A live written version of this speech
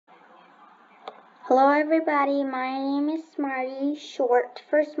Hello everybody, my name is Smarty, short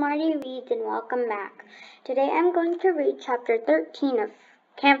for Smarty Reads, and welcome back. Today I'm going to read Chapter 13 of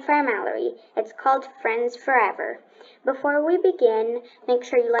Campfire Mallory. It's called Friends Forever. Before we begin, make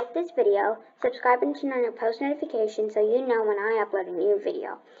sure you like this video, subscribe and turn on your post notifications so you know when I upload a new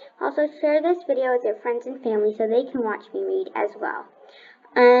video. Also share this video with your friends and family so they can watch me read as well.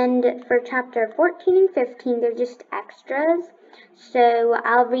 And for Chapter 14 and 15, they're just extras. So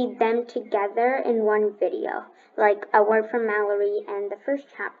I'll read them together in one video, like a word from Mallory and the first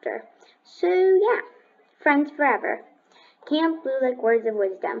chapter. So yeah, friends forever. Camp Blue like words of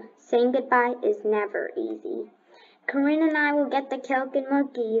wisdom. Saying goodbye is never easy. Corinne and I will get the Kilk and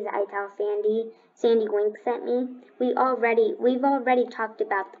monkeys, I tell Sandy. Sandy winks at me. We've already talked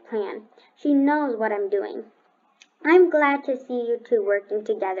about the plan. She knows what I'm doing. I'm glad to see you two working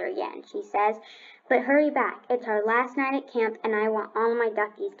together again, she says. But hurry back. It's our last night at camp, and I want all my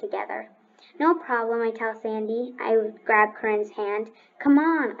duckies together. No problem, I tell Sandy. I grab Corinne's hand. Come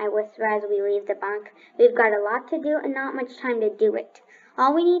on, I whisper as we leave the bunk. We've got a lot to do and not much time to do it.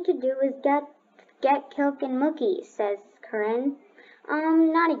 All we need to do is get Kilk and Mookie, says Corinne.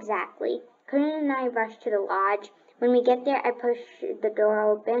 Not exactly. Corinne and I rush to the lodge. When we get there, I push the door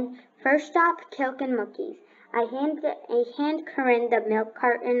open. First stop, Kilk and Mookie's. I hand Corinne the milk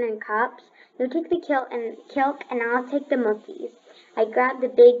carton and cups. You take the Kilk and I'll take the Mookies. I grab the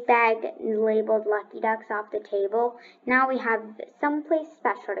big bag labeled Lucky Ducks off the table. Now we have someplace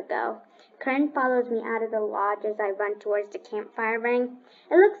special to go. Corinne follows me out of the lodge as I run towards the campfire ring.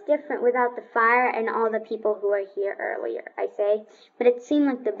 It looks different without the fire and all the people who were here earlier, I say, but it seemed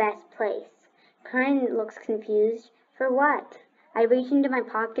like the best place. Corinne looks confused. For what? I reach into my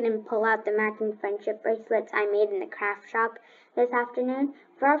pocket and pull out the matching friendship bracelets I made in the craft shop this afternoon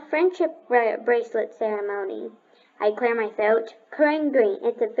for our friendship bracelet ceremony. I clear my throat. Corinne Green,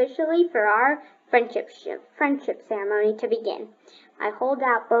 it's officially for our friendship ceremony to begin. I hold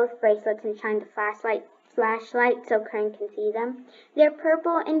out both bracelets and shine the flashlight so Corinne can see them. They're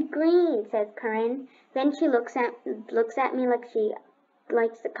purple and green, says Corinne. Then she looks at me like she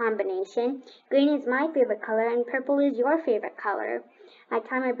likes the combination. Green is my favorite color and purple is your favorite color. I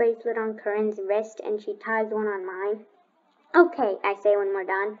tie my bracelet on Corinne's wrist and she ties one on mine. Okay, I say when we're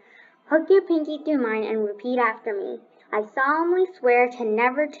done. Hook your pinky through mine and repeat after me. I solemnly swear to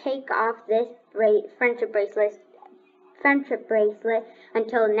never take off this friendship bracelet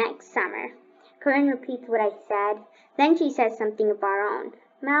until next summer. Corinne repeats what I said. Then she says something of our own.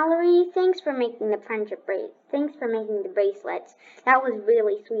 Mallory, thanks for making the bracelets. That was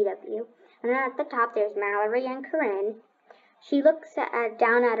really sweet of you. And then at the top there's Mallory and Corinne. She looks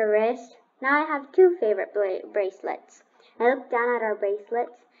down at her wrist. Now I have two favorite bracelets. I look down at our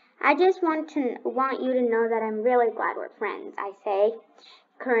bracelets. I just want you to know that I'm really glad we're friends, I say.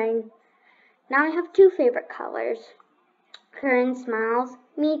 Corinne, now I have two favorite colors. Corinne smiles.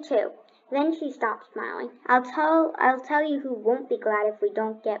 Me too. Then she stops smiling. I'll tell you who won't be glad if we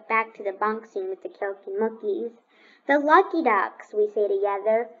don't get back to the bunk scene with the Kilk and Mookies. The Lucky Ducks, we say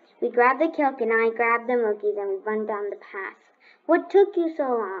together. We grab the Kilk and I grab the Mookies and we run down the path. What took you so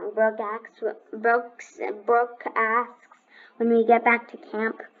long? Brooke asks when we get back to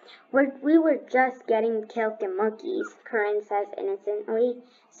camp. We were just getting Kilk and Mookies, Corinne says innocently.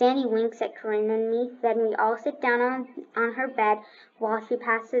 Sandy winks at Corinne and me. Then we all sit down on her bed while she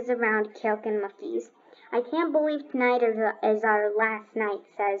passes around Kilk and Mookies. I can't believe tonight is our last night,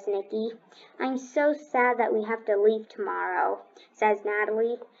 says Nikki. I'm so sad that we have to leave tomorrow, says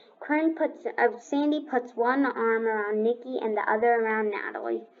Natalie. Sandy puts one arm around Nikki and the other around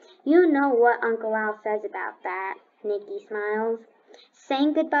Natalie. You know what Uncle Al says about that, Nikki smiles.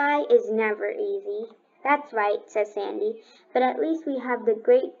 Saying goodbye is never easy. That's right, says Sandy, but at least we have the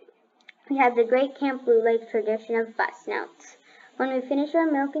great Camp Blue Lake tradition of bus notes. When we finish our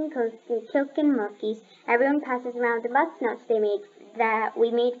milk and Kilk and Mookies, everyone passes around the bus notes we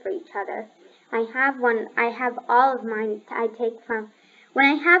made for each other. When I have all of mine, I take my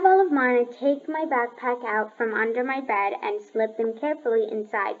backpack out from under my bed and slip them carefully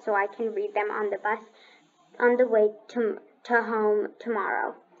inside so I can read them on the bus on the way to home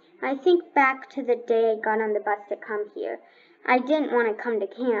tomorrow. I think back to the day I got on the bus to come here. I didn't want to come to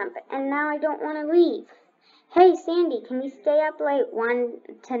camp, and now I don't want to leave. Hey, Sandy, can we stay up late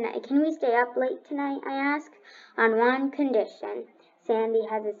tonight, I ask. On one condition. Sandy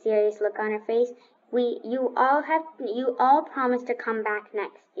has a serious look on her face. You all promise to come back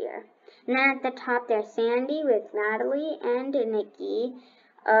next year. And then at the top there's Sandy with Natalie and Nikki,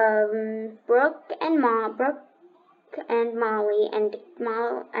 Brooke and Molly and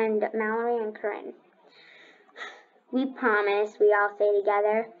Mallory and Corinne. We promise, we all say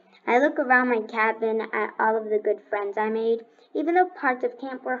together. I look around my cabin at all of the good friends I made. Even though parts of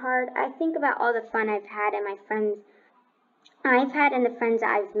camp were hard, I think about all the fun I've had and the friends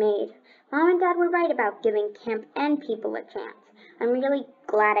I've made. Mom and Dad were right about giving camp and people a chance. I'm really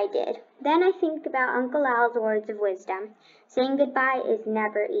glad I did. Then I think about Uncle Al's words of wisdom. Saying goodbye is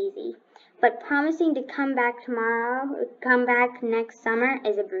never easy, but promising to come back next summer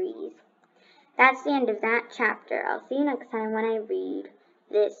is a breeze. That's the end of that chapter. I'll see you next time when I read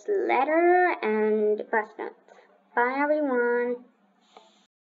this letter and bus notes. Bye, everyone.